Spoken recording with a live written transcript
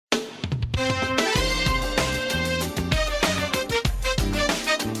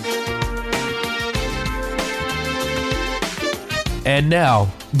And now,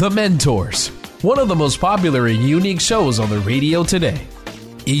 The Mentors, one of the most popular and unique shows on the radio today.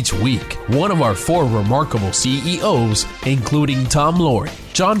 Each week, one of our 4 remarkable CEOs, including Tom Laurie,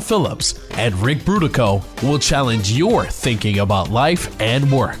 John Phillips, and Rick Brudico, will challenge your thinking about life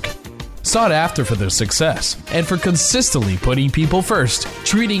and work. Sought after for their success and for consistently putting people first,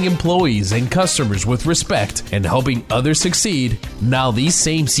 treating employees and customers with respect, and helping others succeed, now these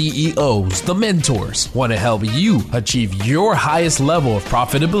same CEOs, the mentors, want to help you achieve your highest level of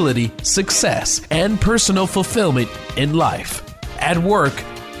profitability, success, and personal fulfillment in life, at work,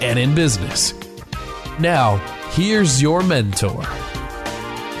 and in business. Now, here's your mentor.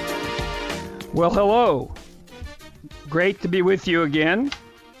 Well, hello. Great to be with you again.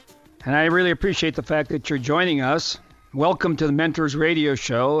 And I really appreciate the fact that you're joining us. Welcome to the Mentors Radio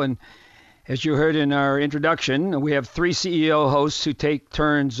Show. And as you heard in our introduction, we have 3 CEO hosts who take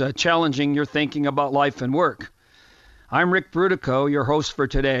turns challenging your thinking about life and work. I'm Rick Brudico, your host for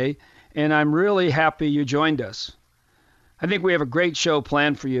today, and I'm really happy you joined us. I think we have a great show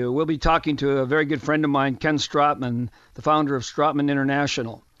planned for you. We'll be talking to a very good friend of mine, Ken Strottman, the founder of Strottman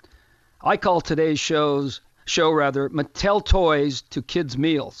International. I call today's show Mattel Toys to Kids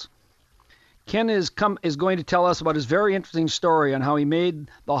Meals. Ken is going to tell us about his very interesting story on how he made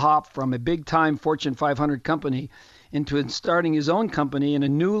the hop from a big-time Fortune 500 company into starting his own company in a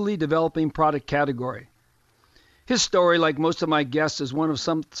newly developing product category. His story, like most of my guests, is one of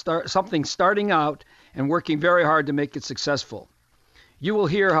something starting out and working very hard to make it successful. You will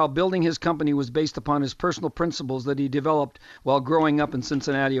hear how building his company was based upon his personal principles that he developed while growing up in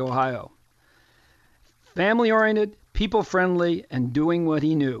Cincinnati, Ohio. Family-oriented, people-friendly, and doing what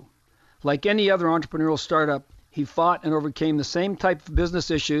he knew. Like any other entrepreneurial startup, he fought and overcame the same type of business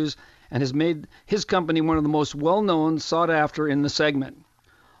issues and has made his company one of the most well-known, sought-after in the segment.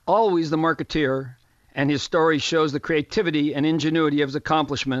 Always the marketeer, and his story shows the creativity and ingenuity of his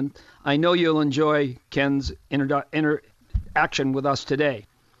accomplishment. I know you'll enjoy Ken's interaction with us today.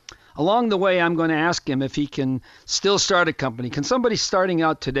 Along the way, I'm going to ask him if he can still start a company. Can somebody starting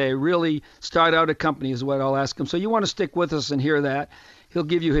out today really start out a company is what I'll ask him. So you want to stick with us and hear that. He'll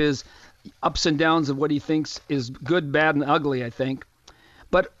give you his ups and downs of what he thinks is good, bad, and ugly, I think.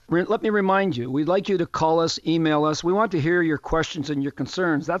 But let me remind you, we'd like you to call us, email us. We want to hear your questions and your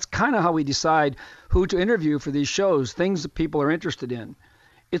concerns. That's kind of how we decide who to interview for these shows, things that people are interested in.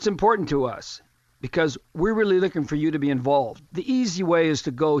 It's important to us because we're really looking for you to be involved. The easy way is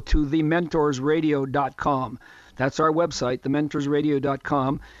to go to thementorsradio.com. That's our website,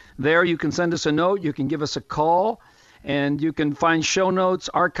 thementorsradio.com. There you can send us a note, you can give us a call, and you can find show notes,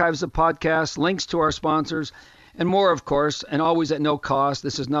 archives of podcasts, links to our sponsors, and more, of course, and always at no cost.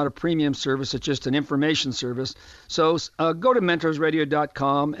 This is not a premium service. It's just an information service. So go to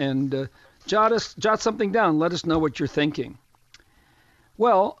mentorsradio.com and jot something down. Let us know what you're thinking.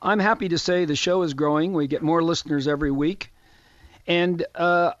 Well, I'm happy to say the show is growing. We get more listeners every week. And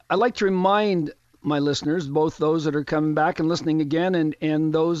I'd like to remind my listeners, both those that are coming back and listening again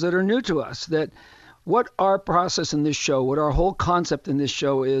and those that are new to us, that what our process in this show, what our whole concept in this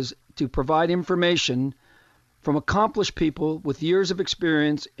show is to provide information from accomplished people with years of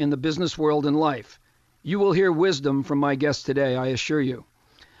experience in the business world and life. You will hear wisdom from my guest today, I assure you.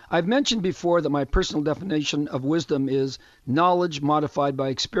 I've mentioned before that my personal definition of wisdom is knowledge modified by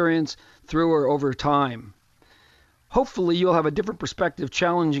experience through or over time. Hopefully you'll have a different perspective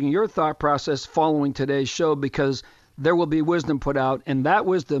challenging your thought process following today's show because there will be wisdom put out, and that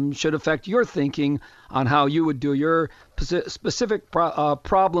wisdom should affect your thinking on how you would do your specific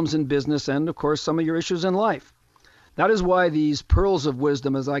problems in business and, of course, some of your issues in life. That is why these pearls of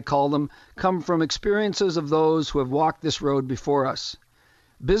wisdom, as I call them, come from experiences of those who have walked this road before us.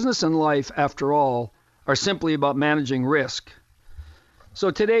 Business and life, after all, are simply about managing risk. So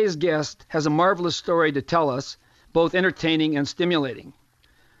today's guest has a marvelous story to tell us, both entertaining and stimulating.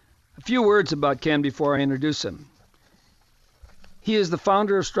 A few words about Ken before I introduce him. He is the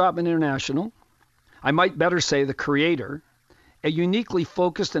founder of Strottman International. I might better say the creator, a uniquely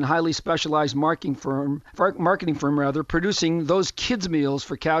focused and highly specialized marketing firm, producing those kids' meals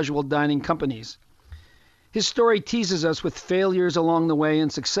for casual dining companies. His story teases us with failures along the way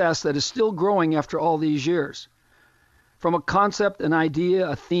and success that is still growing after all these years. From a concept, an idea,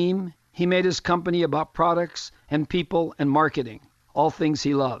 a theme, he made his company about products and people and marketing, all things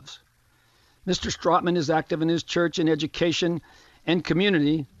he loves. Mr. Strottman is active in his church and education and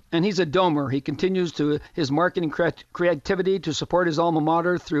community, and he's a domer. He continues to his marketing creativity to support his alma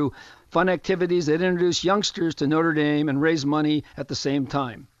mater through fun activities that introduce youngsters to Notre Dame and raise money at the same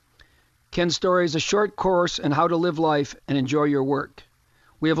time. Ken's story is a short course on how to live life and enjoy your work.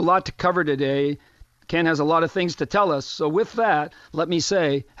 We have a lot to cover today. Ken has a lot of things to tell us. So with that, let me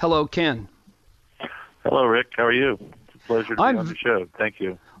say hello, Ken. Hello, Rick. How are you? It's a pleasure to be on the show. Thank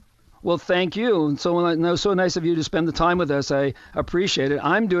you. Well, thank you. And so nice of you to spend the time with us. I appreciate it.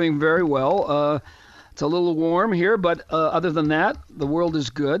 I'm doing very well. It's a little warm here, but other than that, the world is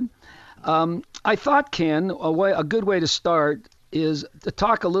good. I thought, Ken, a good way to start is to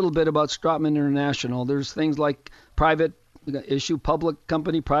talk a little bit about Strottman International. There's things like private issue, public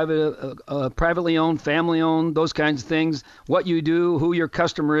company, privately owned, family owned, those kinds of things, what you do, who your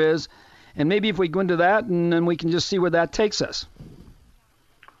customer is. And maybe if we go into that, and then we can just see where that takes us.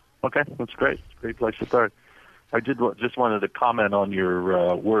 Okay, that's great. It's a great place to start. I just wanted to comment on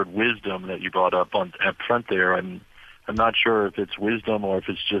your word wisdom that you brought up up front there. I'm not sure if it's wisdom or if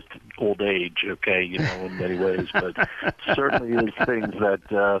it's just old age, okay, in many ways. But certainly is things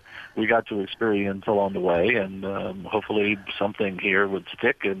that we got to experience along the way, and hopefully something here would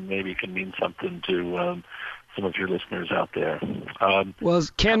stick and maybe can mean something to some of your listeners out there. Well,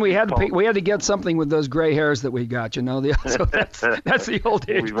 Ken, we had to get something with those gray hairs that we got. So that's the old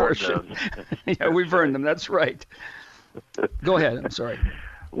age portion. Yeah, we've earned them. That's right. Go ahead. I'm sorry.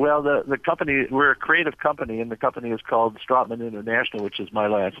 Well, the company, we're a creative company, and the company is called Strottman International, which is my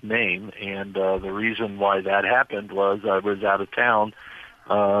last name. And the reason why that happened was I was out of town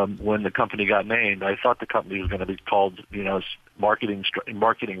when the company got named. I thought the company was going to be called, Marketing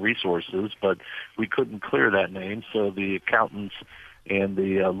Resources, but we couldn't clear that name, so the accountants and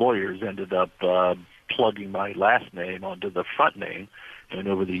the lawyers ended up plugging my last name onto the front name. And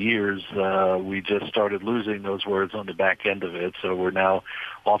over the years, we just started losing those words on the back end of it, so we're now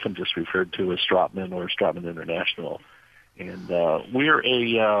often just referred to as Strottman or Strottman International. And we're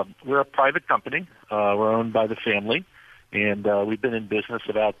a private company. We're owned by the family, and we've been in business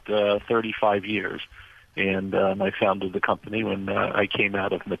about 35 years. And I founded the company when I came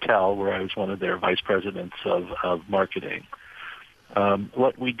out of Mattel, where I was one of their vice presidents of marketing.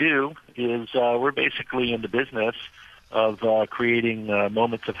 What we do is we're basically in the business of creating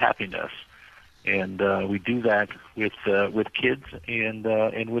moments of happiness, and we do that with kids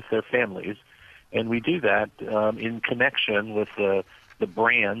and with their families, and we do that in connection with the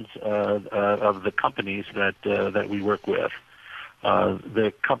brands of the companies that we work with.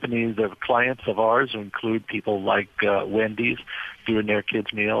 The clients of ours include people like Wendy's doing their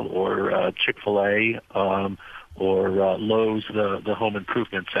kids' meal, or Chick-fil-A, or Lowe's, the home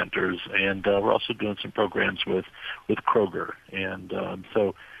improvement centers, and we're also doing some programs with Kroger. And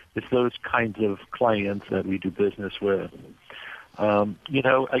so it's those kinds of clients that we do business with. I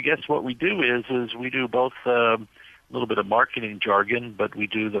guess what we do is we do both a little bit of marketing jargon, but we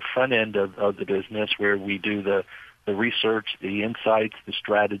do the front end of the business, where we do the research, the insights, the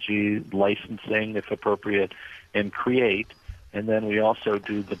strategy, licensing, if appropriate, and create. And then we also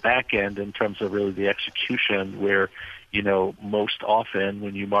do the back end in terms of really the execution, where, most often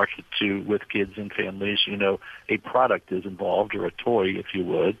when you market with kids and families, a product is involved, or a toy, if you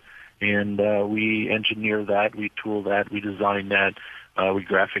would. And we engineer that, we tool that, we design that, we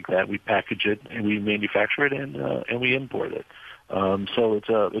graphic that, we package it, and we manufacture it, and we import it. So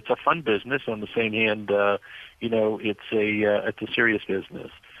it's a fun business. On the same hand, it's a serious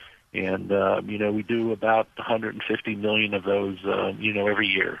business, and we do about 150 million of those, every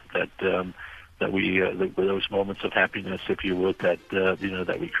year. That we those moments of happiness, if you would, that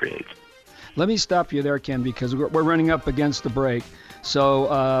we create. Let me stop you there, Ken, because we're running up against the break.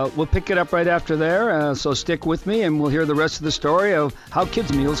 So we'll pick it up right after there. So stick with me, and we'll hear the rest of the story of how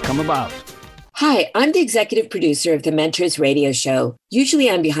kids' meals come about. Hi, I'm the executive producer of the Mentors Radio Show. Usually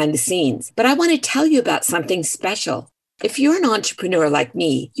I'm behind the scenes, but I want to tell you about something special. If you're an entrepreneur like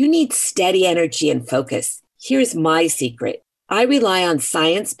me, you need steady energy and focus. Here's my secret. I rely on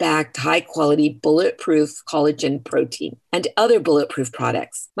science-backed, high-quality, bulletproof collagen protein and other bulletproof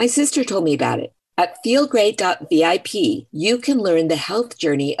products. My sister told me about it. At feelgreat.vip, you can learn the health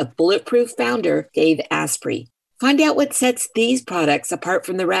journey of Bulletproof founder Dave Asprey. Find out what sets these products apart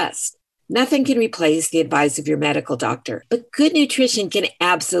from the rest. Nothing can replace the advice of your medical doctor, but good nutrition can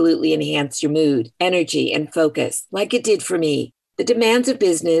absolutely enhance your mood, energy, and focus, like it did for me. The demands of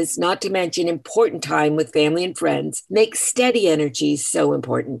business, not to mention important time with family and friends, make steady energy so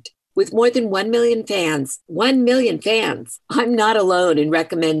important. With more than 1 million fans, I'm not alone in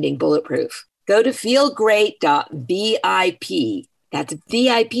recommending Bulletproof. Go to feelgreat.vip. That's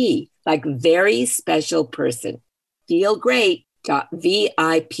VIP, like very special person.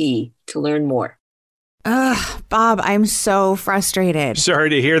 Feelgreat.vip to learn more. Ugh, Bob, I'm so frustrated. Sorry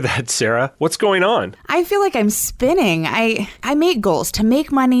to hear that, Sarah. What's going on? I feel like I'm spinning. I make goals to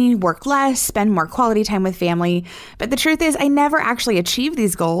make money, work less, spend more quality time with family. But the truth is, I never actually achieve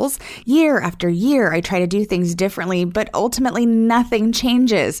these goals. Year after year, I try to do things differently, but ultimately nothing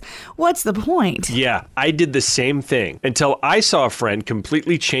changes. What's the point? Yeah, I did the same thing until I saw a friend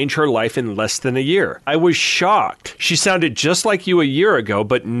completely change her life in less than a year. I was shocked. She sounded just like you a year ago,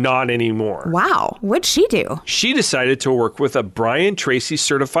 but not anymore. Wow, what'd she do? She decided to work with a Brian Tracy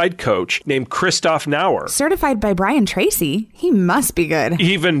certified coach named Christoph Nauer. Certified by Brian Tracy? He must be good.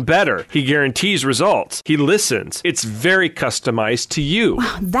 Even better, he guarantees results. He listens. It's very customized to you.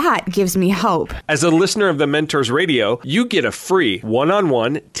 Wow, that gives me hope. As a listener of the Mentors Radio, you get a free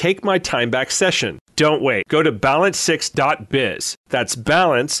one-on-one Take My Time Back session. Don't wait. Go to balance6.biz. That's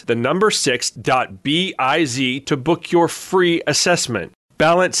balance, the number 6.biz to book your free assessment.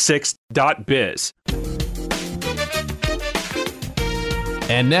 balance6.biz.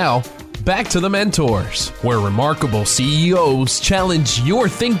 And now, back to the Mentors, where remarkable CEOs challenge your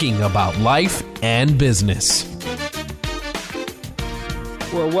thinking about life and business.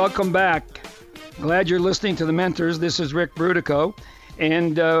 Well, welcome back. Glad you're listening to the Mentors. This is Rick Brudico,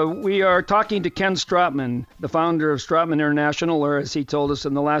 and we are talking to Ken Strottman, the founder of Strottman International, or as he told us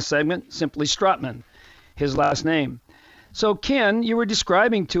in the last segment, simply Strottman, his last name. So, Ken, you were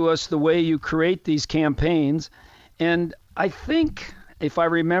describing to us the way you create these campaigns, and I think, if I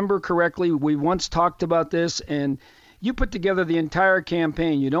remember correctly, we once talked about this, and you put together the entire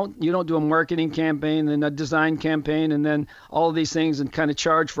campaign. You don't do a marketing campaign and a design campaign and then all of these things and kind of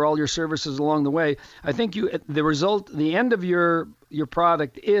charge for all your services along the way. I think the end of your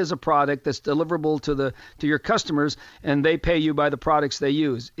product is a product that's deliverable to your customers, and they pay you by the products they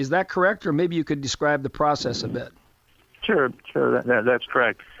use. Is that correct? Or maybe you could describe the process a bit. Sure, that's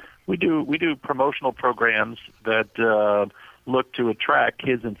correct. We do promotional programs that look to attract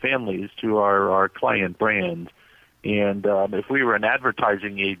kids and families to our client brand. And if we were an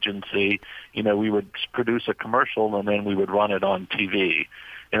advertising agency, we would produce a commercial and then we would run it on TV.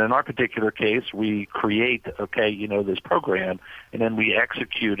 And in our particular case, we create, this program, and then we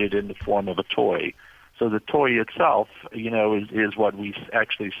execute it in the form of a toy. So the toy itself, is what we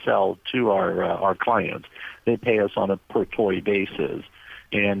actually sell to our clients. They pay us on a per toy basis.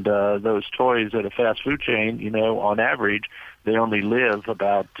 And those toys at a fast food chain, on average, they only live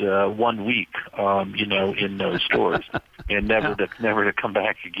about 1 week, in those stores, and never to come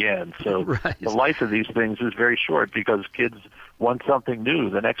back again. So right. The life of these things is very short because kids want something new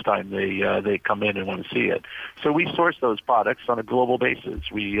the next time they come in and want to see it. So we source those products on a global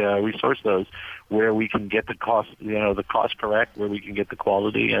basis. We source those where we can get the cost correct, where we can get the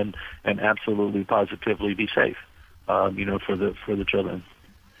quality, and absolutely positively be safe, for the children.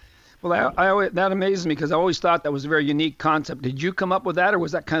 Well, that amazes me because I always thought that was a very unique concept. Did you come up with that, or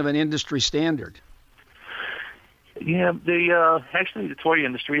was that kind of an industry standard? Yeah, actually the toy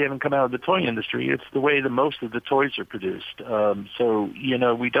industry, haven't come out of the toy industry. It's the way that most of the toys are produced.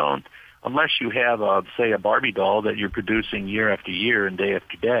 We don't, unless you have, say, a Barbie doll that you're producing year after year and day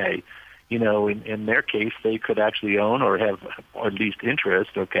after day, in their case, they could actually own or have or at least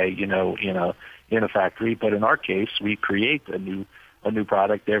interest, in a factory. But in our case, we create a new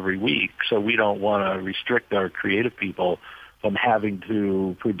product every week. So we don't want to restrict our creative people from having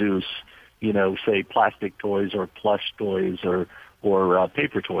to produce, say plastic toys or plush toys or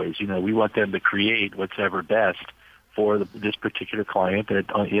paper toys. We want them to create what's ever best for this particular client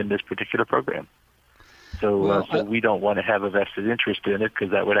in this particular program. So we don't want to have a vested interest in it because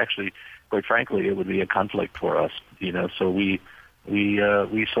that would actually, quite frankly, it would be a conflict for us. So we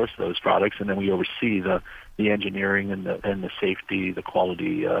source those products and then we oversee the engineering and the safety, the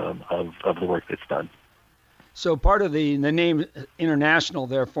quality of the work that's done. So part of the name international,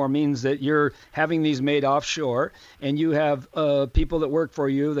 therefore, means that you're having these made offshore, and you have people that work for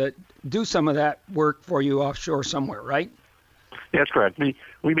you that do some of that work for you offshore somewhere, right? Yeah, that's correct. We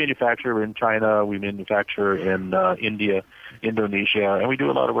manufacture in China, we manufacture in India, Indonesia, and we do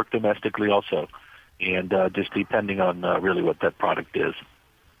a lot of work domestically also, and just depending on really what that product is.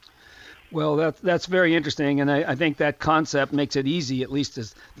 Well, that's very interesting, and I think that concept makes it easy, at least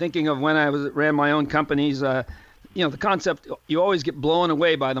as thinking of when I ran my own companies. The concept, you always get blown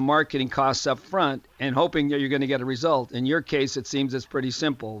away by the marketing costs up front and hoping that you're going to get a result. In your case, it seems it's pretty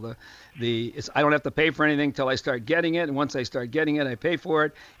simple. I don't have to pay for anything until I start getting it, and once I start getting it, I pay for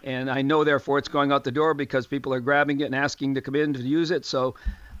it, and I know, therefore, it's going out the door because people are grabbing it and asking to come in to use it. So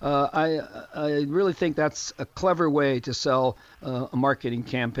I really think that's a clever way to sell a marketing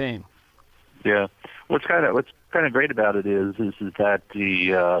campaign. Yeah, what's kind of great about it is that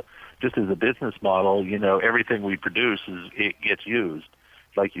just as a business model, everything we produce it gets used.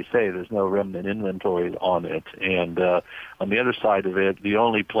 Like you say, there's no remnant inventory on it. And on the other side of it, the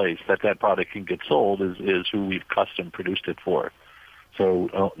only place that product can get sold is who we've custom produced it for.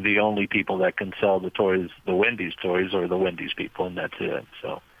 So the only people that can sell the toys, the Wendy's toys, are the Wendy's people, and that's it.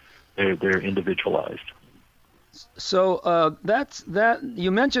 So they're individualized. So that's that.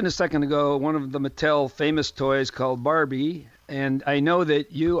 You mentioned a second ago one of the Mattel famous toys called Barbie, and I know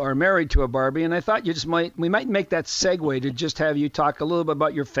that you are married to a Barbie, and I thought we might make that segue to just have you talk a little bit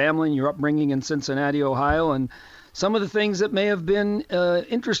about your family and your upbringing in Cincinnati, Ohio, and some of the things that may have been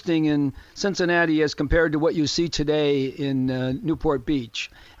interesting in Cincinnati as compared to what you see today in Newport Beach,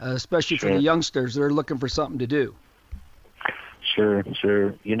 especially for the youngsters that are looking for something to do. Sure.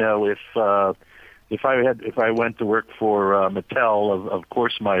 If I went to work for Mattel, of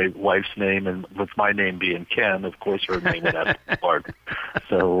course my wife's name, and with my name being Ken, of course her name would have to be Bart.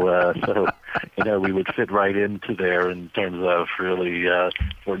 So we would fit right into there in terms of really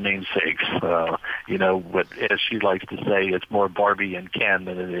for namesakes. But as she likes to say, it's more Barbie and Ken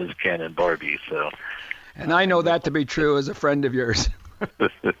than it is Ken and Barbie. So. And I know that to be true as a friend of yours.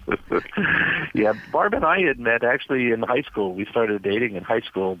 Yeah, Barb and I had met actually in high school. We started dating in high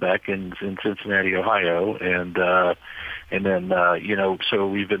school back in Cincinnati, Ohio, and then so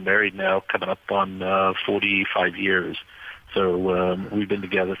we've been married now coming up on 45 years. So we've been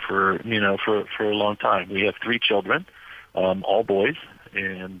together for a long time. We have 3 children, all boys,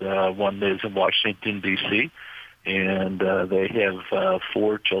 and one lives in Washington D.C. and they have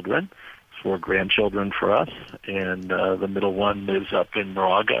 4 children. 4 grandchildren for us, and the middle one lives up in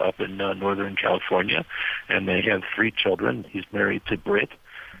Moraga, up in Northern California, and they have 3 children. He's married to Britt,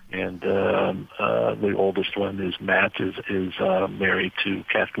 and the oldest one is Matt, is married to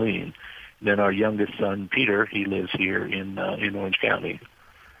Kathleen. Then our youngest son, Peter, he lives here in Orange County,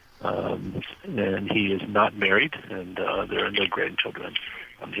 and he is not married, and there are no grandchildren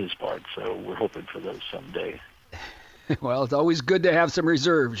on his part, so we're hoping for those someday. Well, it's always good to have some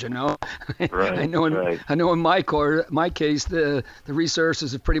reserves, Right. I know in my case, the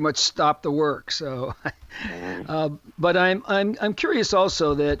resources have pretty much stopped the work. So, but I'm curious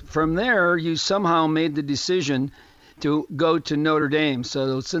also that from there you somehow made the decision to go to Notre Dame.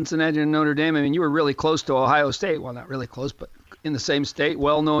 So Cincinnati and Notre Dame. I mean, you were really close to Ohio State. Well, not really close, but in the same state,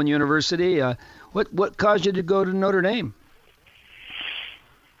 well-known university. What caused you to go to Notre Dame?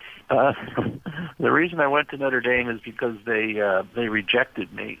 The reason I went to Notre Dame is because they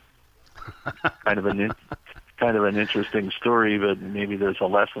rejected me. kind of an interesting story, but maybe there's a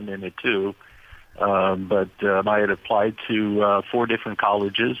lesson in it too. But I had applied to 4 different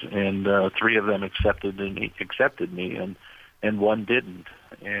colleges, and 3 of them accepted me, and 1 didn't.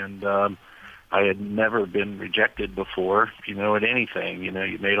 And I had never been rejected before, at anything. You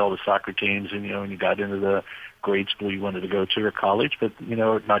made all the soccer teams, and when you got into the grade school you wanted to go to, or college, but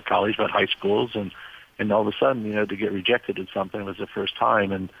not college, but high schools, and all of a sudden, to get rejected at something was the first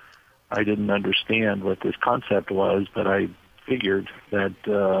time, and I didn't understand what this concept was, but I figured that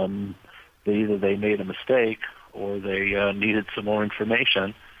either they made a mistake or they needed some more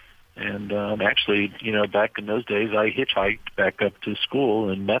information. And actually, back in those days, I hitchhiked back up to school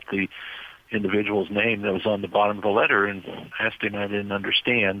and met the individual's name that was on the bottom of the letter and asked him I didn't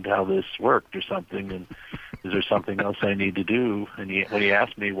understand how this worked or something, and is there something else I need to do? And when he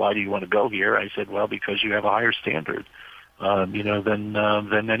asked me, why do you want to go here? I said, well, because you have a higher standard,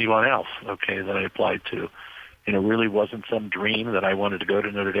 than anyone else, that I applied to. It really wasn't some dream that I wanted to go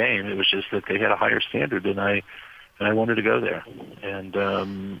to Notre Dame. It was just that they had a higher standard, and I wanted to go there. And a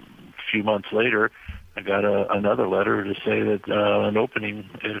few months later, I got another letter to say that an opening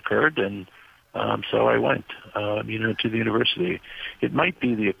had occurred, and so I went, to the university. It might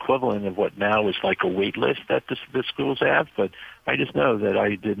be the equivalent of what now is like a wait list that the schools have, but I just know that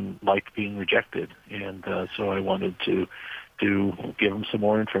I didn't like being rejected, and so I wanted to give them some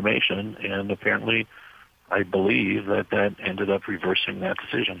more information, and apparently I believe that ended up reversing that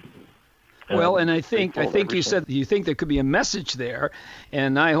decision. Well, and I think you said you think there could be a message there,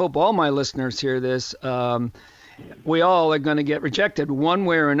 and I hope all my listeners hear this. We all are going to get rejected one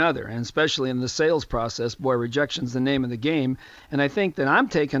way or another, and especially in the sales process, boy, rejection's the name of the game. And I think that I'm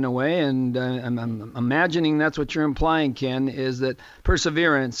taken away, and I'm imagining that's what you're implying, Ken, is that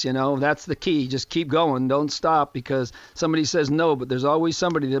perseverance, that's the key. Just keep going. Don't stop because somebody says no, but there's always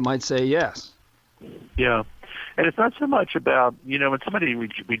somebody that might say yes. Yeah. And it's not so much about, when somebody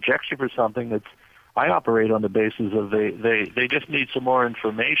rejects you for something, I operate on the basis of they just need some more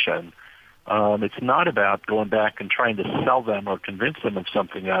information. It's not about going back and trying to sell them or convince them of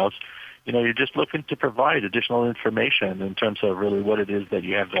something else. You're just looking to provide additional information in terms of really what it is that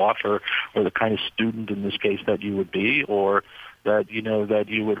you have to offer, or the kind of student in this case that you would be, or that that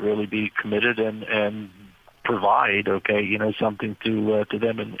you would really be committed and provide something to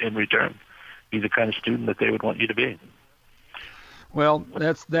them in return. Be the kind of student that they would want you to be. Well,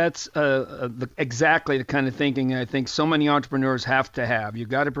 that's exactly the kind of thinking I think so many entrepreneurs have to have. You've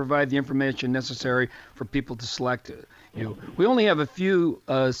got to provide the information necessary for people to select you. We only have a few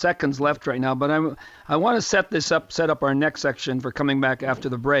seconds left right now, but I want to set up our next section for coming back after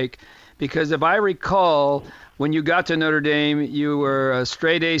the break, because if I recall, when you got to Notre Dame, you were a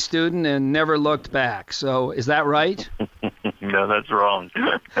straight A student and never looked back. So is that right? No, that's wrong.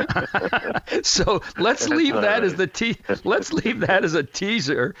 So let's leave that as let's leave that as a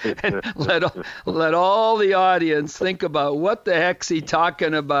teaser, and let all the audience think about what the heck's he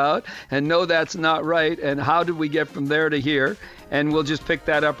talking about, and know that's not right, and how did we get from there to here. And we'll just pick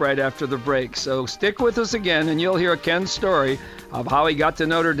that up right after the break. So stick with us again, and you'll hear Ken's story of how he got to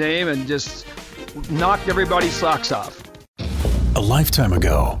Notre Dame and just knocked everybody's socks off. A lifetime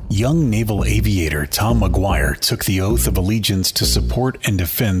ago, young naval aviator Tom McGuire took the oath of allegiance to support and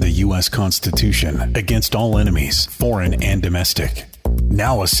defend the U.S. Constitution against all enemies, foreign and domestic.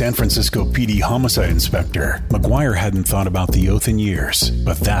 Now a San Francisco PD homicide inspector, McGuire hadn't thought about the oath in years,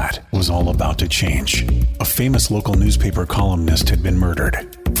 but that was all about to change. A famous local newspaper columnist had been murdered.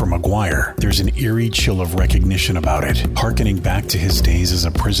 For McGuire, there's an eerie chill of recognition about it, hearkening back to his days as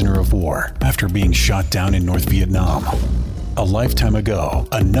a prisoner of war after being shot down in North Vietnam. A lifetime ago,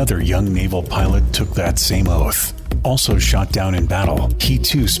 another young naval pilot took that same oath. Also shot down in battle, he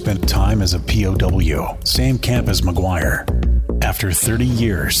too spent time as a POW, same camp as McGuire. After 30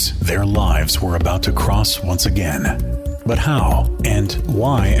 years, their lives were about to cross once again. But how and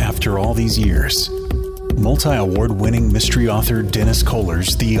why after all these years? Multi-award-winning mystery author Dennis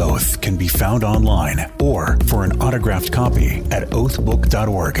Kohler's The Oath can be found online or for an autographed copy at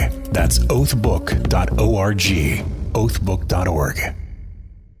oathbook.org. That's oathbook.org. oathbook.org.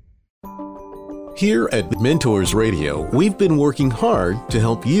 Here at Mentors Radio, we've been working hard to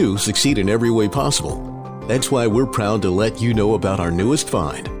help you succeed in every way possible. That's why we're proud to let you know about our newest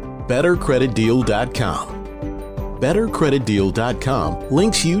find, BetterCreditDeal.com. BetterCreditDeal.com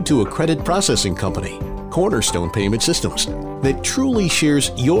links you to a credit processing company, Cornerstone Payment Systems, that truly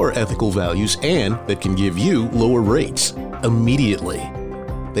shares your ethical values and that can give you lower rates immediately.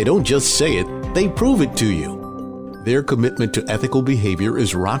 They don't just say it, they prove it to you. Their commitment to ethical behavior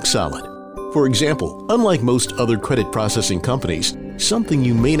is rock solid. For example, unlike most other credit processing companies, something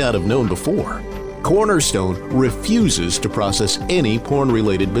you may not have known before, Cornerstone refuses to process any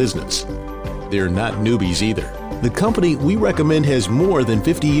porn-related business. They're not newbies either. The company we recommend has more than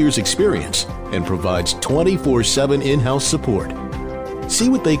 50 years' experience and provides 24/7 in-house support. See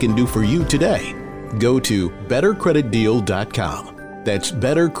what they can do for you today. Go to BetterCreditDeal.com. That's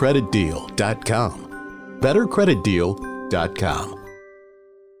BetterCreditDeal.com. BetterCreditDeal.com.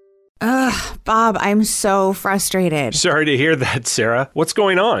 Ugh, Bob, I'm so frustrated. Sorry to hear that, Sarah. What's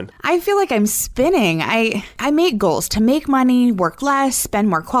going on? I feel like I'm spinning. I make goals to make money, work less, spend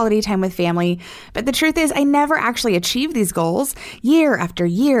more quality time with family. But the truth is, I never actually achieve these goals. Year after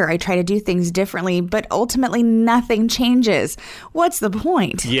year, I try to do things differently, but ultimately nothing changes. What's the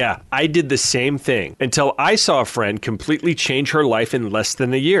point? Yeah, I did the same thing until I saw a friend completely change her life in less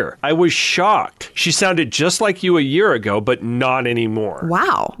than a year. I was shocked. She sounded just like you a year ago, but not anymore.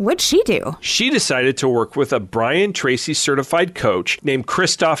 Wow. What'd she do? She decided to work with a Brian Tracy certified coach named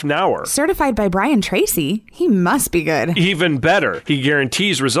Christoph Nauer. Certified by Brian Tracy? He must be good. Even better. He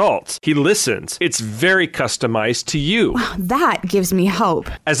guarantees results. He listens. It's very customized to you. Wow, that gives me hope.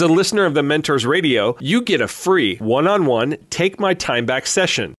 As a listener of the Mentors Radio, you get a free one-on-one Take My Time Back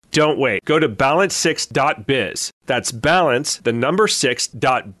session. Don't wait. Go to balance6.biz. That's balance, the number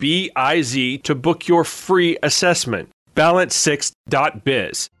 6.biz to book your free assessment.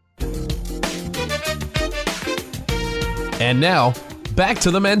 Balance6.biz. And now, back to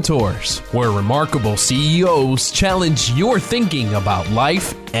the Mentors, where remarkable CEOs challenge your thinking about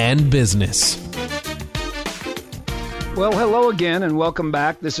life and business. Well, hello again and welcome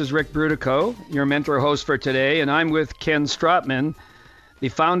back. This is Rick Brudico, your mentor host for today, and I'm with Ken Strottman, the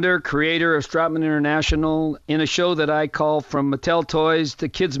founder, creator of Strottman International, in a show that I call From Mattel Toys to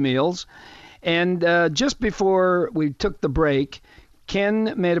Kids Meals. And just before we took the break,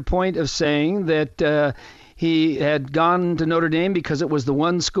 Ken made a point of saying that He had gone to Notre Dame because it was the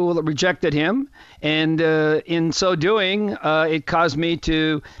one school that rejected him, and in so doing, it caused me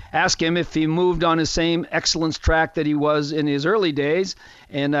to ask him if he moved on his same excellence track that he was in his early days.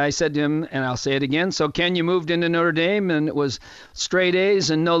 And I said to him, and I'll say it again, so Ken, you moved into Notre Dame, and it was straight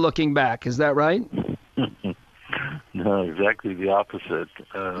A's and no looking back. Is that right? No, exactly the opposite.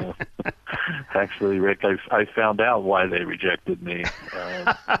 Actually, Rick, I found out why they rejected me.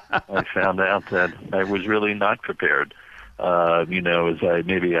 I found out that I was really not prepared. As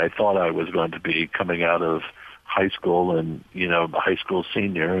I thought I was going to be coming out of high school and, a high school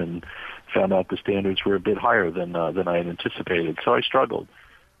senior, and found out the standards were a bit higher than I had anticipated. So I struggled.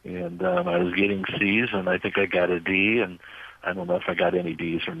 And I was getting C's, and I think I got a D, and I don't know if I got any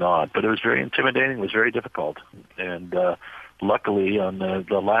D's or not, but it was very intimidating. It was very difficult. And luckily, on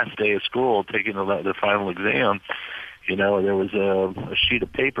the last day of school, taking the final exam, there was a sheet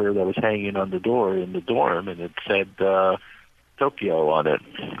of paper that was hanging on the door in the dorm, and it said Tokyo on it.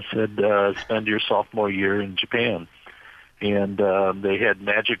 It said, spend your sophomore year in Japan. And they had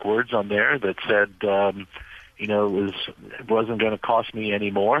magic words on there that said, it wasn't going to cost me any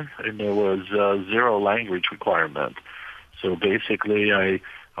more, and there was zero language requirement. So basically,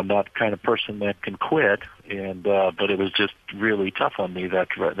 I'm not the kind of person that can quit, and but it was just really tough on me that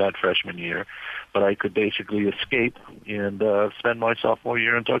freshman year. But I could basically escape and spend my sophomore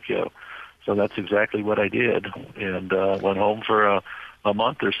year in Tokyo. So that's exactly what I did, and went home for a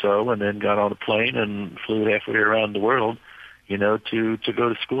month or so, and then got on a plane and flew halfway around the world, to go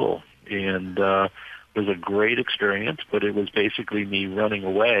to school. And it was a great experience, but it was basically me running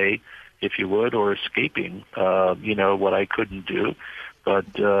away, if you would, or escaping, what I couldn't do. But,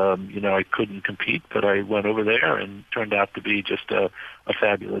 I couldn't compete, but I went over there and turned out to be just a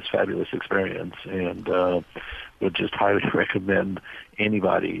fabulous, fabulous experience, and would just highly recommend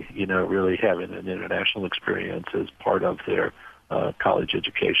anybody, really having an international experience as part of their college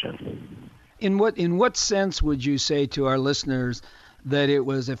education. In what sense would you say to our listeners that it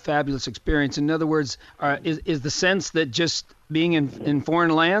was a fabulous experience? In other words, is the sense that just being in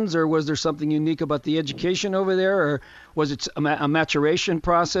foreign lands, or was there something unique about the education over there, or was it a maturation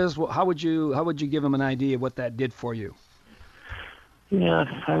process? How would you give them an idea of what that did for you? Yeah,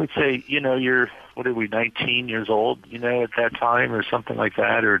 I would say, you're, 19 years old, at that time, or something like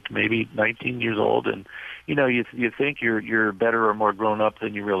that, or maybe 19 years old, and you think you're better or more grown up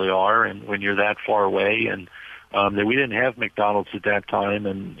than you really are, and when you're that far away, and that we didn't have McDonald's at that time,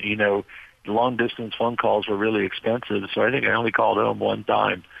 and long distance phone calls were really expensive, so I think I only called home one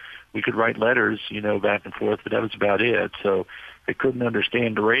time. We could write letters, back and forth, but that was about it. So I couldn't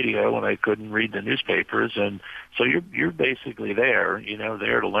understand the radio, and I couldn't read the newspapers, and so you're basically there,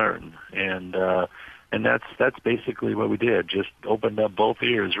 there to learn, and that's basically what we did. Just opened up both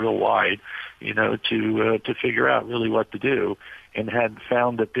ears real wide, to figure out really what to do, and had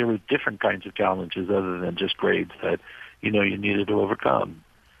found that there were different kinds of challenges other than just grades that, you needed to overcome.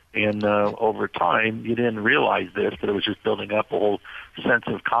 And over time, you didn't realize this, but it was just building up a whole sense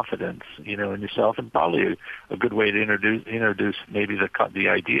of confidence, in yourself. And probably a good way to introduce maybe the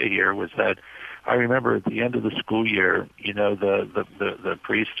idea here was that I remember at the end of the school year, the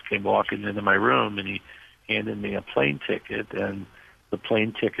priest came walking into my room, and he handed me a plane ticket, and the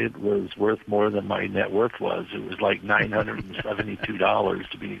plane ticket was worth more than my net worth was. It was like $972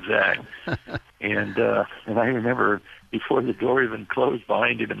 to be exact. And I remember before the door even closed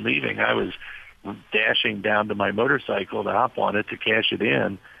behind him and leaving, I was dashing down to my motorcycle to hop on it to cash it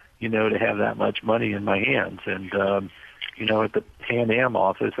in, to have that much money in my hands. And, at the Pan Am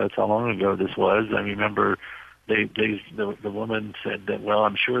office, that's how long ago this was, I remember the woman said that, well,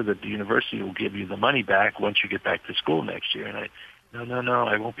 I'm sure that the university will give you the money back once you get back to school next year. And no,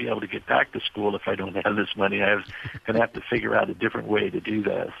 I won't be able to get back to school if I don't have this money. I'm going to have to figure out a different way to do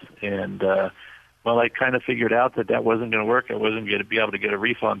this. And, I kind of figured out that wasn't going to work. I wasn't going to be able to get a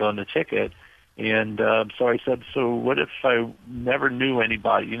refund on the ticket. And so I said, so what if I never knew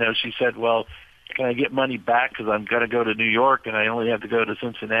anybody? She said, well, can I get money back because I'm going to go to New York and I only have to go to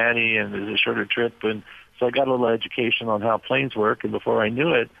Cincinnati and there's a shorter trip. And so I got a little education on how planes work. And before I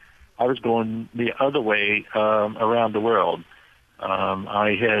knew it, I was going the other way around the world.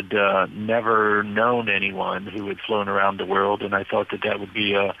 I had never known anyone who had flown around the world, and I thought that would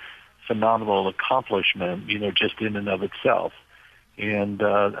be a phenomenal accomplishment, just in and of itself. And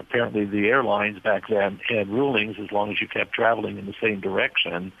apparently the airlines back then had rulings as long as you kept traveling in the same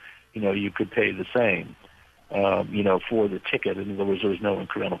direction, you could pay the same, for the ticket. In other words, there was no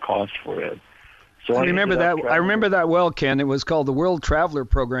incremental cost for it. So I remember that well, Ken. It was called the World Traveler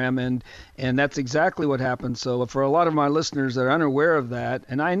Program, and that's exactly what happened. So for a lot of my listeners that are unaware of that,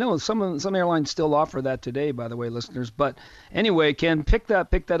 and I know some airlines still offer that today, by the way, listeners. But anyway, Ken, pick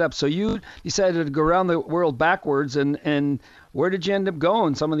that up. So you decided to go around the world backwards, and where did you end up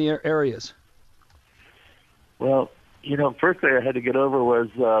going? Some of the areas. Well, first thing I had to get over was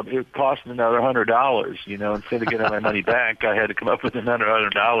it cost me another $100. Instead of getting my money back, I had to come up with another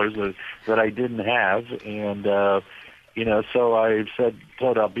 $100 that I didn't have, and so I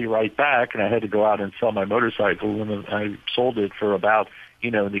thought I'll be right back, and I had to go out and sell my motorcycle, and I sold it for about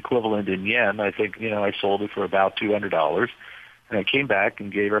the equivalent in yen. I think I sold it for about $200, and I came back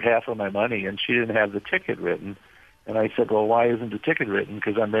and gave her half of my money, and she didn't have the ticket written. And I said, well, why isn't the ticket written?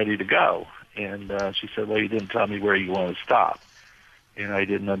 Because I'm ready to go. And she said, well, you didn't tell me where you want to stop. And I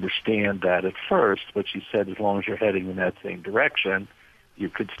didn't understand that at first, but she said, as long as you're heading in that same direction, you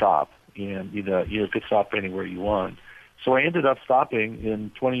could stop. And, you could stop anywhere you want. So I ended up stopping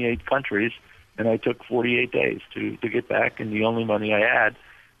in 28 countries, and I took 48 days to get back. And the only money I had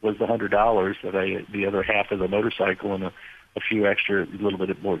was the $100 that the other half of the motorcycle and a few extra, a little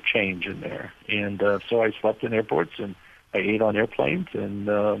bit more change in there. And so I slept in airports, and I ate on airplanes,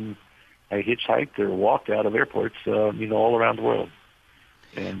 and I hitchhiked or walked out of airports, all around the world.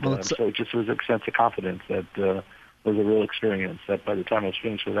 And so it just was a sense of confidence that was a real experience, that by the time I was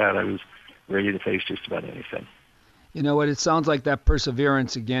finished with that, I was ready to face just about anything. You know what? It sounds like that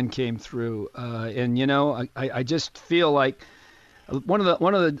perseverance again came through. I just feel like one of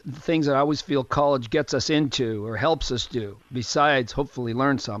the things that I always feel college gets us into or helps us do, besides hopefully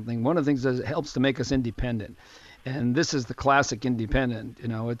learn something, one of the things that it helps to make us independent. And this is the classic independent.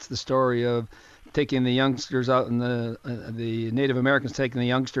 It's the story of taking the youngsters out, and the Native Americans taking the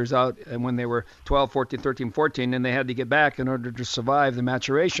youngsters out, and when they were 12, 14, 13, 14, and they had to get back in order to survive the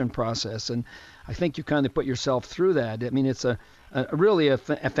maturation process. And I think you kind of put yourself through that. I mean, it's really a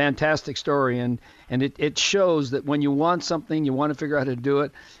fantastic story, and it shows that when you want something, you want to figure out how to do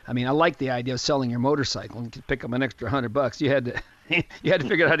it. I mean, I like the idea of selling your motorcycle and pick up an extra $100. You had to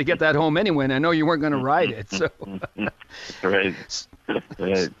figure out how to get that home anyway, and I know you weren't going to ride it. So, right.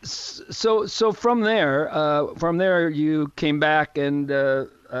 So from there you came back and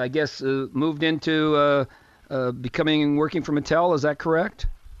I guess moved into working for Mattel. Is that correct?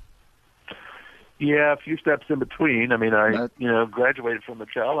 Yeah, a few steps in between. I mean, I graduated from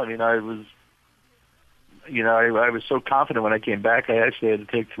Mattel. I mean, I was so confident when I came back. I actually had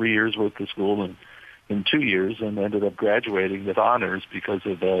to take 3 years worth of school in 2 years, and ended up graduating with honors because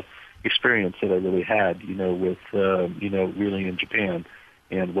of the experience that I really had, with really in Japan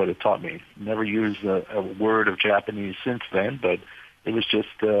and what it taught me. Never used a word of Japanese since then, but it was just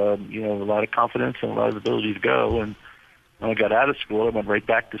a lot of confidence and a lot of ability to go. And when I got out of school, I went right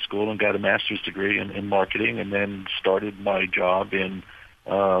back to school and got a master's degree in marketing, and then started my job in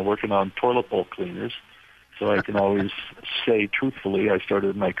working on toilet bowl cleaners. So I can always say truthfully, I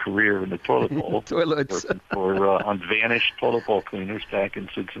started my career in the toilet bowl, toilets on Vanish toilet bowl cleaners back in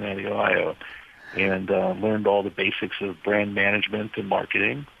Cincinnati, Ohio, and learned all the basics of brand management and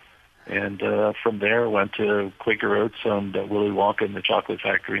marketing. And from there, I went to Quaker Oats on Willy Wonka and the Chocolate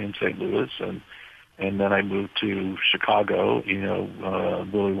Factory in St. Louis, and then I moved to Chicago.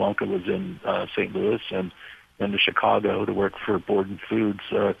 Willy Wonka was in St. Louis, and then to Chicago to work for Borden Foods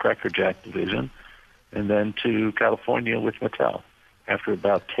Cracker Jack division, and then to California with Mattel after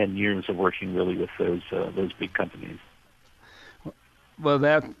about 10 years of working really with those big companies. Well,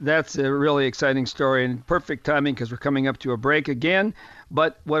 that's a really exciting story and perfect timing because we're coming up to a break again.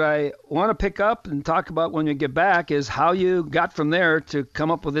 But what I want to pick up and talk about when we get back is how you got from there to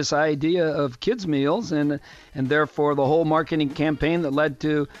come up with this idea of kids' meals and therefore the whole marketing campaign that led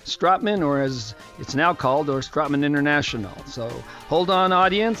to Strottman, or as it's now called, or Strottman International. So hold on,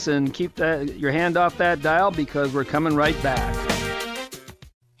 audience, and keep your hand off that dial because we're coming right back.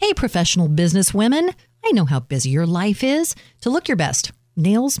 Hey, professional business women. I know how busy your life is. To look your best,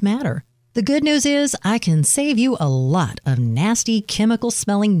 nails matter. The good news is I can save you a lot of nasty,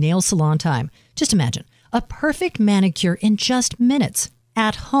 chemical-smelling nail salon time. Just imagine, a perfect manicure in just minutes.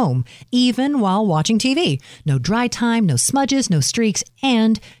 At home, even while watching TV. No dry time, no smudges, no streaks,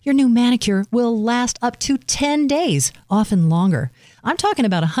 and your new manicure will last up to 10 days, often longer. I'm talking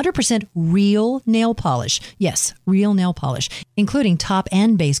about 100% real nail polish. Yes, real nail polish, including top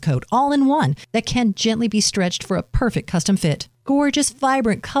and base coat all in one that can gently be stretched for a perfect custom fit. Gorgeous,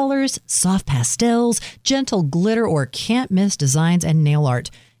 vibrant colors, soft pastels, gentle glitter, or can't-miss designs and nail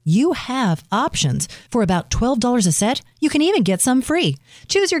art. You have options. For about $12 a set, you can even get some free.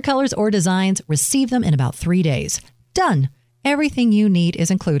 Choose your colors or designs, receive them in about 3 days. Done. Everything you need is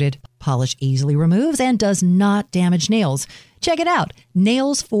included. Polish easily removes and does not damage nails. Check it out,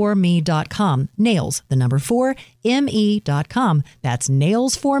 nailsforme.com. Nails, the number 4, me.com. That's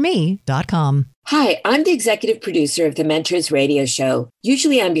nailsforme.com. Hi, I'm the executive producer of the Mentors Radio Show.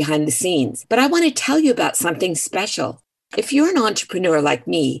 Usually I'm behind the scenes, but I want to tell you about something special. If you're an entrepreneur like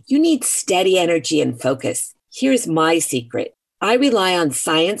me, you need steady energy and focus. Here's my secret. I rely on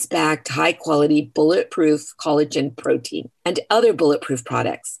science-backed, high-quality, bulletproof collagen protein and other bulletproof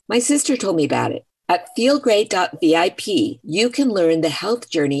products. My sister told me about it. At feelgreat.vip, you can learn the health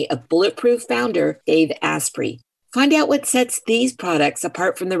journey of Bulletproof founder Dave Asprey. Find out what sets these products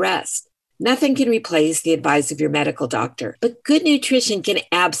apart from the rest. Nothing can replace the advice of your medical doctor, but good nutrition can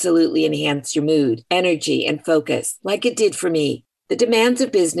absolutely enhance your mood, energy, and focus, like it did for me. The demands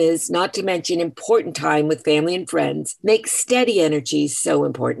of business, not to mention important time with family and friends, make steady energy so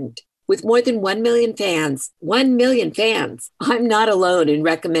important. With more than 1 million fans, I'm not alone in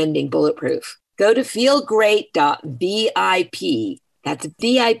recommending Bulletproof. Go to feelgreat.vip. That's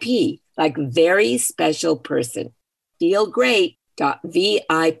VIP, like very special person.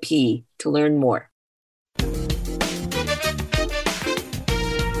 Feelgreat.vip to learn more.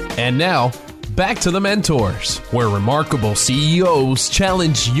 And now, back to the Mentors, where remarkable CEOs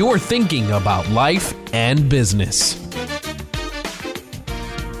challenge your thinking about life and business.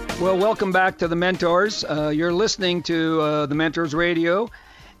 Well, welcome back to the Mentors. You're listening to the Mentors Radio.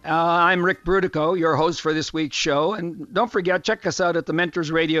 I'm Rick Brudico, your host for this week's show. And don't forget, check us out at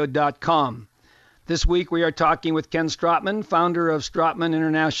thementorsradio.com. This week we are talking with Ken Strottman, founder of Strottman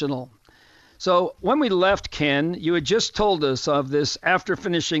International. So when we left, Ken, you had just told us of this after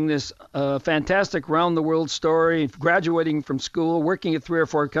finishing this fantastic round-the-world story, graduating from school, working at 3 or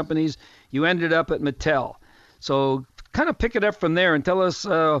 4 companies, you ended up at Mattel. So kind of pick it up from there and tell us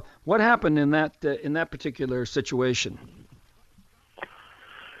what happened in that particular situation.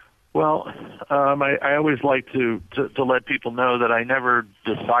 Well, I always like to let people know that I never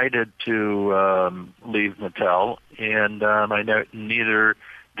decided to leave Mattel, and neither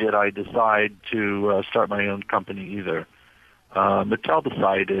did I decide to start my own company either. Mattel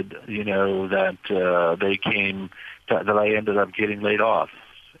decided, that that I ended up getting laid off,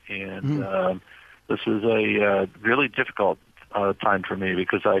 and this is a really difficult time for me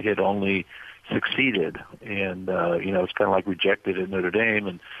because I had only succeeded, and it's kind of like rejected at Notre Dame,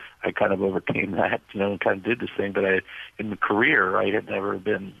 and I kind of overcame that, and kind of did this thing. But in the career, I had never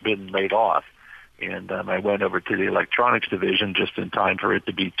been laid off. And I went over to the electronics division just in time for it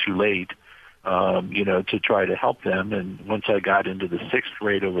to be too late, to try to help them. And once I got into the 6th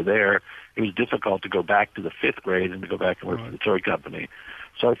grade over there, it was difficult to go back to the 5th grade and to go back and work for the toy company.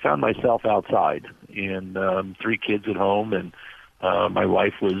 So I found myself outside, and 3 kids at home, and my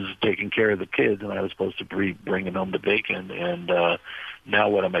wife was taking care of the kids, and I was supposed to be bringing home the bacon. And now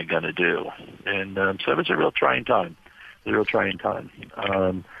what am I going to do? And so it was a real trying time.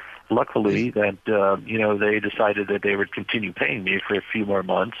 Luckily, that they decided that they would continue paying me for a few more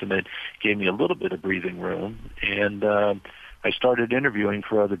months, and it gave me a little bit of breathing room. And I started interviewing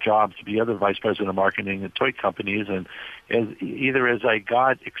for other jobs to be other vice president of marketing at toy companies. And as I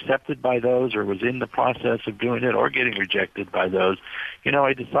got accepted by those, or was in the process of doing it, or getting rejected by those,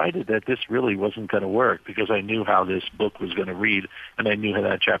 I decided that this really wasn't going to work because I knew how this book was going to read, and I knew how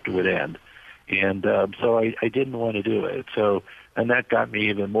that chapter would end. And so I didn't want to do it. And that got me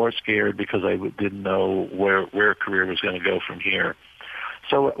even more scared because I didn't know where a career was going to go from here.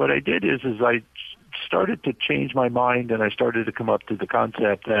 So what I did is I started to change my mind, and I started to come up to the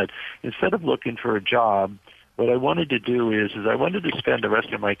concept that instead of looking for a job, what I wanted to do is I wanted to spend the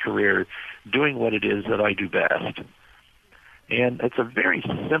rest of my career doing what it is that I do best. And it's a very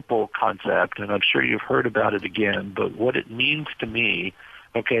simple concept, and I'm sure you've heard about it again, but what it means to me,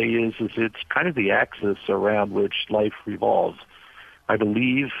 is it's kind of the axis around which life revolves. I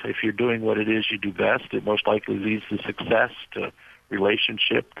believe if you're doing what it is you do best, it most likely leads to success, to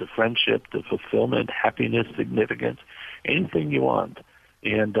relationship, to friendship, to fulfillment, happiness, significance, anything you want.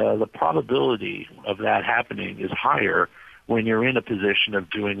 And the probability of that happening is higher when you're in a position of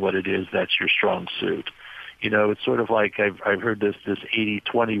doing what it is that's your strong suit. It's sort of like I've heard this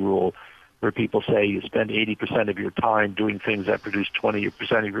 80-20 rule where people say you spend 80% of your time doing things that produce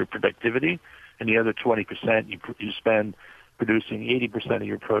 20% of your productivity, and the other 20% you spend producing 80% of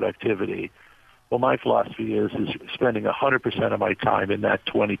your productivity. Well, my philosophy is spending 100% of my time in that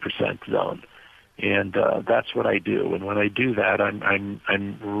 20% zone, and that's what I do. And when I do that,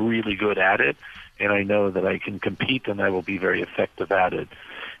 I'm really good at it, and I know that I can compete, and I will be very effective at it.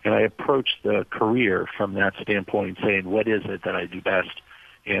 And I approach the career from that standpoint, saying, what is it that I do best,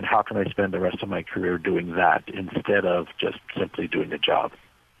 and how can I spend the rest of my career doing that instead of just simply doing a job?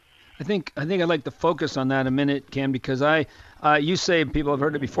 I think I'd like to focus on that a minute, Ken, because you say people have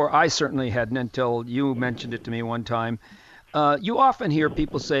heard it before. I certainly hadn't until you mentioned it to me one time. You often hear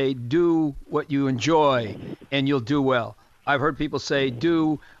people say, do what you enjoy and you'll do well. I've heard people say,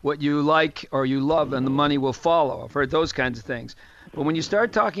 do what you like or you love and the money will follow. I've heard those kinds of things. But when you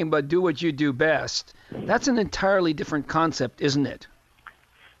start talking about do what you do best, that's an entirely different concept, isn't it?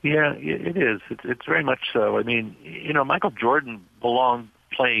 Yeah, it is. It's very much so. I mean, Michael Jordan belonged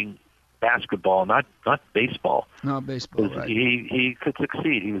playing basketball, not baseball. Not baseball, right. He could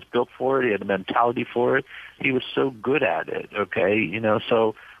succeed. He was built for it. He had a mentality for it. He was so good at it, okay?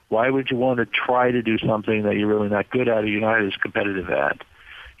 So why would you want to try to do something that you're really not good at or you're not as competitive at?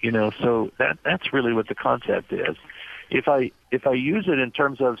 So that's really what the concept is. If I use it in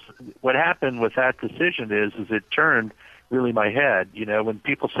terms of what happened with that decision is it turned really my head. When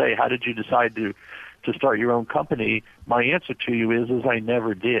people say, how did you decide to start your own company? My answer to you is I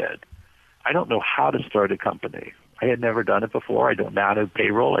never did. I don't know how to start a company. I had never done it before. I don't know how to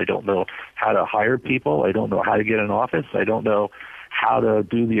payroll. I don't know how to hire people. I don't know how to get an office. I don't know how to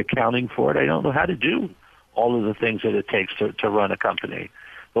do the accounting for it. I don't know how to do all of the things that it takes to run a company.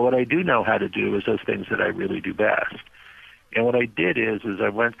 But what I do know how to do is those things that I really do best. And what I did is I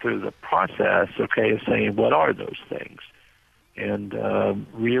went through the process, okay, of saying, what are those things? And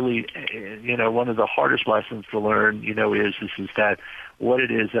really, one of the hardest lessons to learn, is that what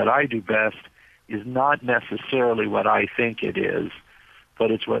it is that I do best is not necessarily what I think it is,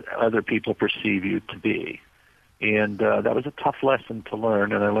 but it's what other people perceive you to be. And that was a tough lesson to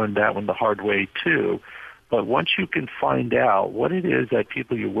learn, and I learned that one the hard way too. But once you can find out what it is that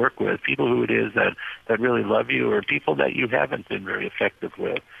people you work with, people who it is that really love you, or people that you haven't been very effective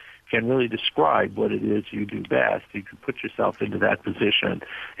with, can really describe what it is you do best, you can put yourself into that position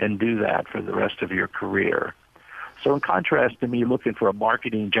and do that for the rest of your career. So in contrast to me looking for a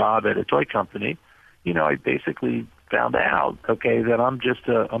marketing job at a toy company, I basically found out, okay, that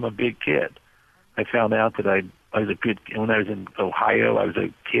I'm a big kid. I found out that I was a good, when I was in Ohio, I was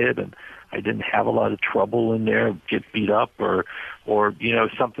a kid and I didn't have a lot of trouble in there, get beat up or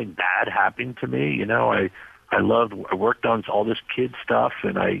something bad happened to me. I worked on all this kid stuff,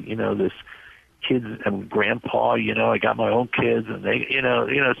 and this kids and grandpa, I got my own kids, and they,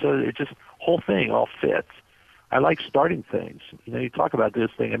 so it just, whole thing all fits. I like starting things. You talk about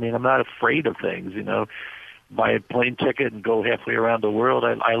this thing. I mean, I'm not afraid of things, buy a plane ticket and go halfway around the world.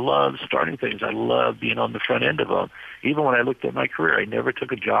 I love starting things. I love being on the front end of them. Even when I looked at my career, I never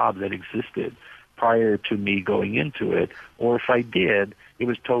took a job that existed prior to me going into it, or if I did, it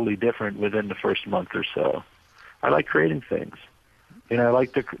was totally different within the first month or so. I like creating things, I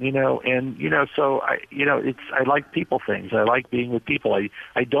like to, so I like people things. I like being with people.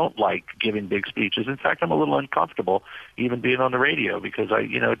 I don't like giving big speeches. In fact, I'm a little uncomfortable even being on the radio because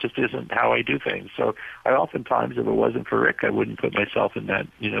it just isn't how I do things. So I oftentimes, if it wasn't for Rick, I wouldn't put myself in that,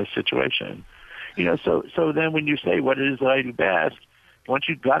 situation. So then when you say what it is that I do best, once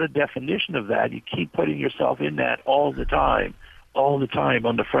you've got a definition of that, you keep putting yourself in that all the time on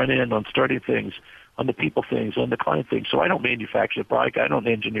the front end, on starting things, on the people things, on the client things. So I don't manufacture the product. I don't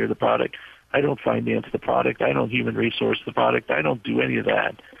engineer the product. I don't finance the product. I don't human resource the product. I don't do any of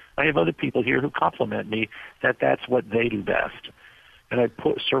that. I have other people here who compliment me that that's what they do best. And I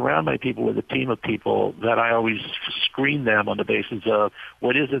surround my people with a team of people that I always screen them on the basis of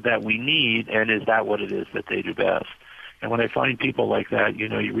what is it that we need, and is that what it is that they do best. And when I find people like that, you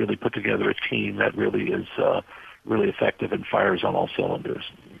really put together a team that really is really effective and fires on all cylinders.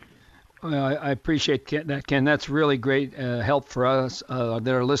 Well, I appreciate that, Ken. That's really great help for us that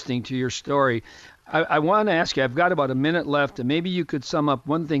are listening to your story. I want to ask you, I've got about a minute left, and maybe you could sum up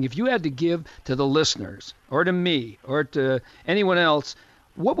one thing. If you had to give to the listeners, or to me, or to anyone else,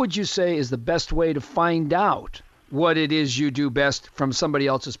 what would you say is the best way to find out what it is you do best from somebody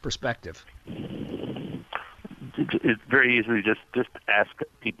else's perspective? It's very easily just ask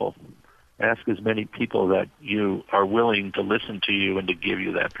people. Ask as many people that you are willing to listen to you and to give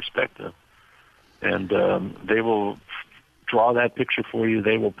you that perspective. And they will draw that picture for you.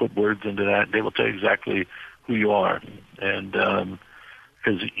 They will put words into that. They will tell you exactly who you are. And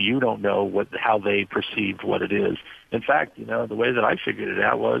because you don't know how they perceived what it is. In fact, the way that I figured it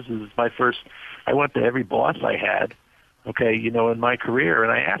out I went to every boss I had, in my career,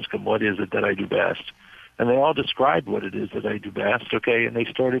 and I asked them, what is it that I do best? And they all described what it is that I do best, and they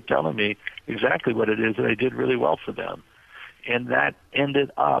started telling me exactly what it is that I did really well for them. And that ended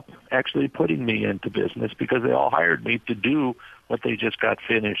up actually putting me into business because they all hired me to do what they just got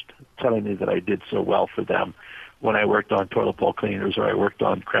finished telling me that I did so well for them when I worked on toilet bowl cleaners, or I worked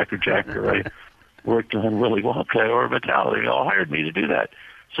on Cracker Jack, or I worked on Willy Wonka or Metallica. They all hired me to do that.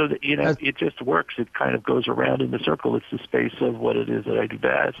 So that, it just works. It kind of goes around in the circle. It's the space of what it is that I do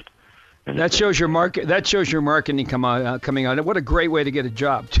best. And that shows your market. That shows your marketing coming out. What a great way to get a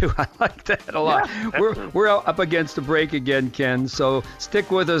job too. I like that a lot. Yeah, we're up against the break again, Ken. So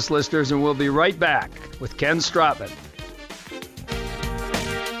stick with us, listeners, and we'll be right back with Ken Strottman.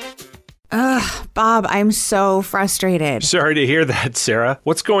 Ugh, Bob, I'm so frustrated. Sorry to hear that, Sarah.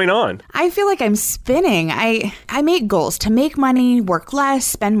 What's going on? I feel like I'm spinning. I make goals to make money, work less,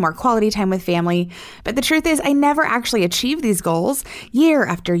 spend more quality time with family. But the truth is, I never actually achieve these goals. Year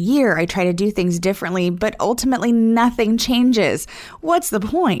after year, I try to do things differently, but ultimately nothing changes. What's the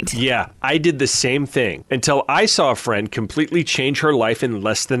point? Yeah, I did the same thing until I saw a friend completely change her life in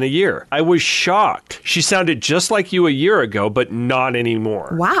less than a year. I was shocked. She sounded just like you a year ago, but not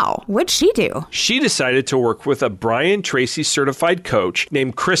anymore. Wow, what'd she do? She decided to work with a Brian Tracy certified coach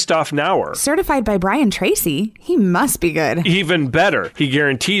named Christoph Nauer. Certified by Brian Tracy? He must be good. Even better, he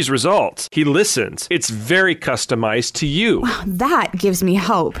guarantees results. He listens. It's very customized to you. Wow, that gives me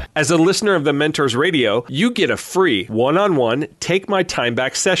hope. As a listener of the Mentors Radio, you get a free one-on-one Take My Time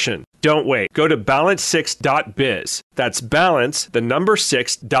Back session. Don't wait. Go to balance6.biz. That's balance, the number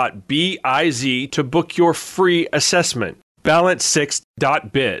 6.biz to book your free assessment.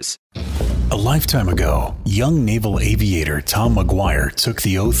 Balance6.biz. A lifetime ago, young naval aviator Tom McGuire took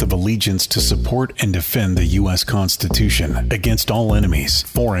the oath of allegiance to support and defend the U.S. Constitution against all enemies,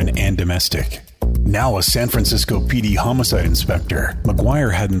 foreign and domestic. Now a San Francisco PD homicide inspector,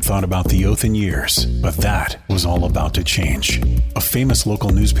 McGuire hadn't thought about the oath in years, but that was all about to change. A famous local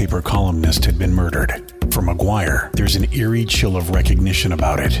newspaper columnist had been murdered. For McGuire, there's an eerie chill of recognition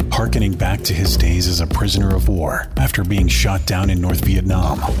about it, hearkening back to his days as a prisoner of war after being shot down in North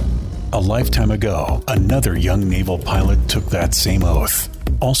Vietnam. A lifetime ago, another young naval pilot took that same oath.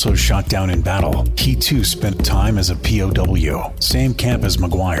 Also shot down in battle, he too spent time as a POW, same camp as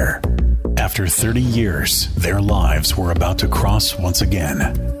McGuire. After 30 years, their lives were about to cross once again.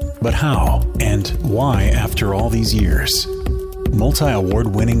 But how and why after all these years?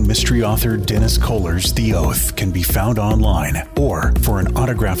 Multi-award-winning mystery author Dennis Kohler's The Oath can be found online or for an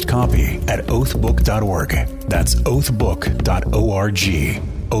autographed copy at oathbook.org. That's oathbook.org.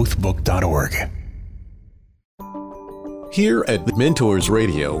 oathbook.org. Here at Mentors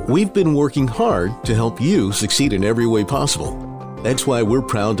Radio, we've been working hard to help you succeed in every way possible. That's why we're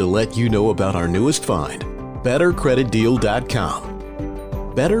proud to let you know about our newest find,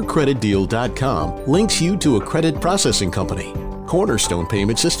 BetterCreditDeal.com. BetterCreditDeal.com links you to a credit processing company, Cornerstone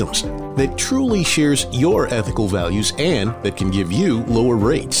Payment Systems, that truly shares your ethical values and that can give you lower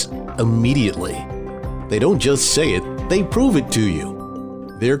rates immediately. They don't just say it, they prove it to you.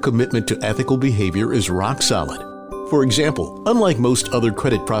 Their commitment to ethical behavior is rock solid. For example, unlike most other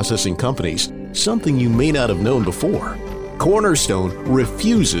credit processing companies, something you may not have known before, Cornerstone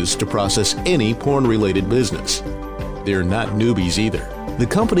refuses to process any porn-related business. They're not newbies either. The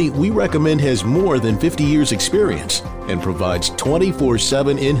company we recommend has more than 50 years' experience and provides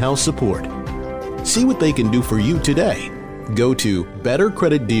 24/7 in-house support. See what they can do for you today. Go to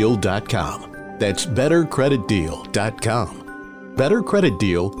BetterCreditDeal.com. That's BetterCreditDeal.com.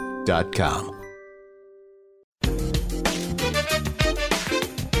 BetterCreditDeal.com.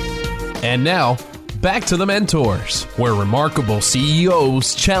 And now, back to the Mentors, where remarkable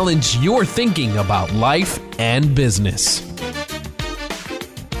CEOs challenge your thinking about life and business.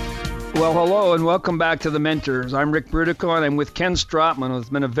 Well, hello and welcome back to the Mentors. I'm Rick Brudico and I'm with Ken Strottman. It's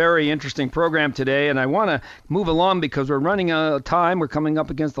been a very interesting program today, and I want to move along because we're running out of time. We're coming up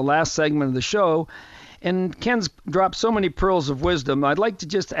against the last segment of the show. And Ken's dropped so many pearls of wisdom. I'd like to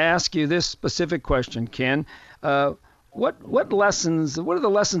just ask you this specific question, Ken. What are the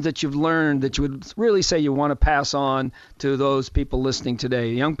lessons that you've learned that you would really say you want to pass on to those people listening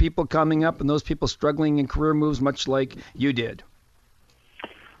today, young people coming up and those people struggling in career moves much like you did?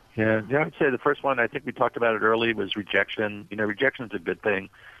 Yeah, I would say the first one, I think we talked about it early, was rejection. Rejection is a good thing.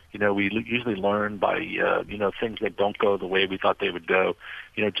 We usually learn by, things that don't go the way we thought they would go.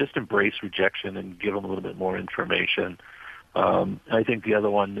 Just embrace rejection and give them a little bit more information. I think the other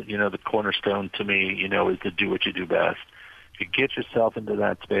one, the cornerstone to me, is to do what you do best. If you get yourself into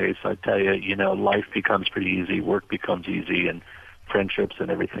that space, I tell you, life becomes pretty easy, work becomes easy, and friendships and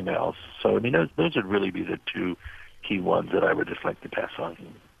everything else. So, those would really be the two key ones that I would just like to pass on.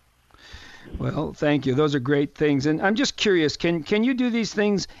 Well, thank you. Those are great things. And I'm just curious, can you do these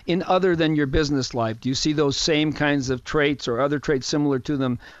things in other than your business life? Do you see those same kinds of traits or other traits similar to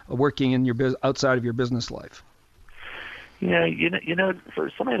them working in your outside of your business life? Yeah,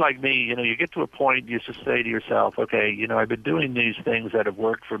 for somebody like me, you get to a point you just say to yourself, okay, I've been doing these things that have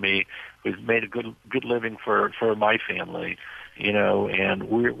worked for me. We've made a good living for my family. and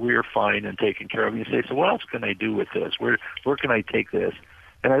we're fine and taken care of. And you say, so what else can I do with this? Where can I take this?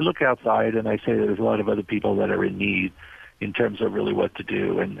 And I look outside and I say that there's a lot of other people that are in need in terms of really what to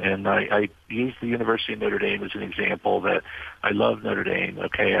do. And I use the University of Notre Dame as an example that I love Notre Dame.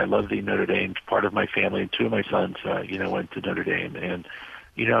 Okay, I love the Notre Dame part of my family, and two of my sons, went to Notre Dame. And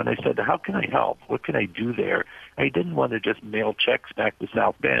I said, how can I help? What can I do there? I didn't want to just mail checks back to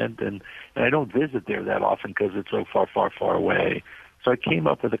South Bend, and I don't visit there that often because it's so far, far, far away. So I came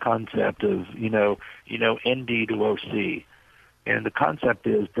up with a concept of, ND to OC. And the concept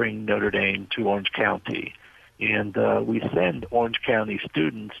is bring Notre Dame to Orange County. And we send Orange County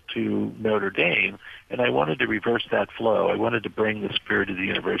students to Notre Dame, and I wanted to reverse that flow. I wanted to bring the spirit of the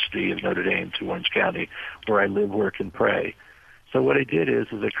University of Notre Dame to Orange County, where I live, work, and pray. So what I did is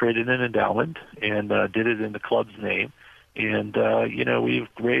I created an endowment and did it in the club's name. And, we've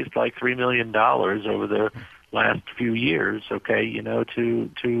raised like $3 million over the last few years, to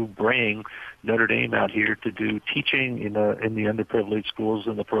bring Notre Dame out here to do teaching in the underprivileged schools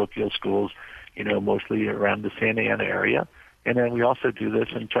and the parochial schools, mostly around the Santa Ana area. And then we also do this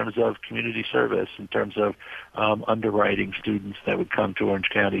in terms of community service, in terms of underwriting students that would come to Orange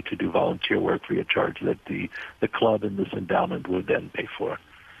County to do volunteer work free of charge that the club and this endowment would then pay for.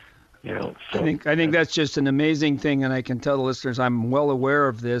 So, I think that's just an amazing thing, and I can tell the listeners I'm well aware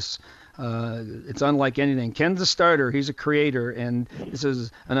of this. It's unlike anything. Ken's a starter. He's a creator, and this is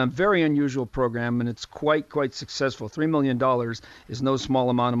a very unusual program, and it's quite successful. $3 million is no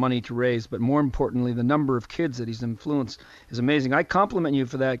small amount of money to raise, but more importantly, the number of kids that he's influenced is amazing. I compliment you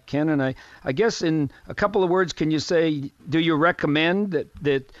for that, Ken, and I guess in a couple of words, can you say, do you recommend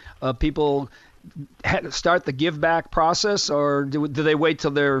that people start the give back process, or do they wait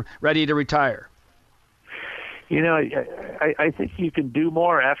till they're ready to retire? I think you can do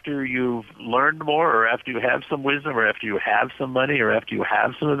more after you've learned more, or after you have some wisdom, or after you have some money, or after you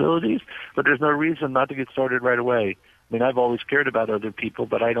have some abilities, but there's no reason not to get started right away. I mean, I've always cared about other people,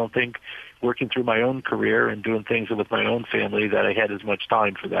 but I don't think working through my own career and doing things with my own family that I had as much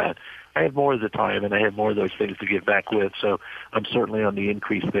time for that. I have more of the time, and I have more of those things to give back with, so I'm certainly on the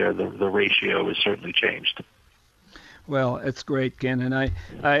increase there. The ratio has certainly changed. Well, it's great, Ken, and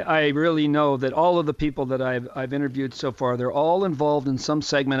I really know that all of the people that I've interviewed so far, they're all involved in some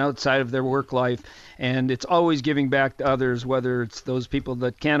segment outside of their work life, and it's always giving back to others, whether it's those people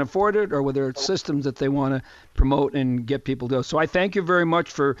that can't afford it or whether it's systems that they want to promote and get people to go. So I thank you very much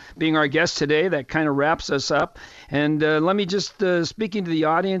for being our guest today. That kind of wraps us up. And let me just, speaking to the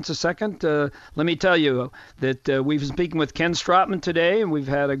audience a second, let me tell you that we've been speaking with Ken Strottman today, and we've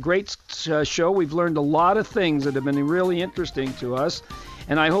had a great show. We've learned a lot of things that have been really interesting to us.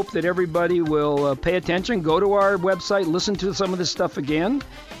 And I hope that everybody will pay attention, go to our website, listen to some of this stuff again.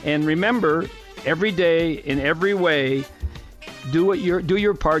 And remember, every day, in every way, do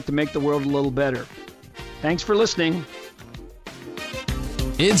your part to make the world a little better. Thanks for listening.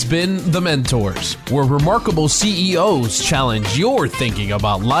 It's been The Mentors, where remarkable CEOs challenge your thinking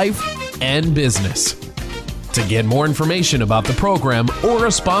about life and business. To get more information about the program or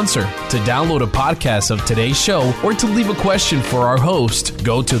a sponsor, to download a podcast of today's show, or to leave a question for our host,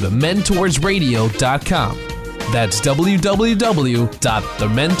 go to thementorsradio.com. That's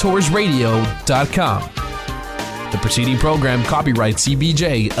www.thementorsradio.com. The preceding program copyright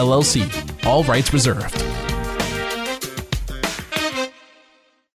CBJ LLC. All rights reserved.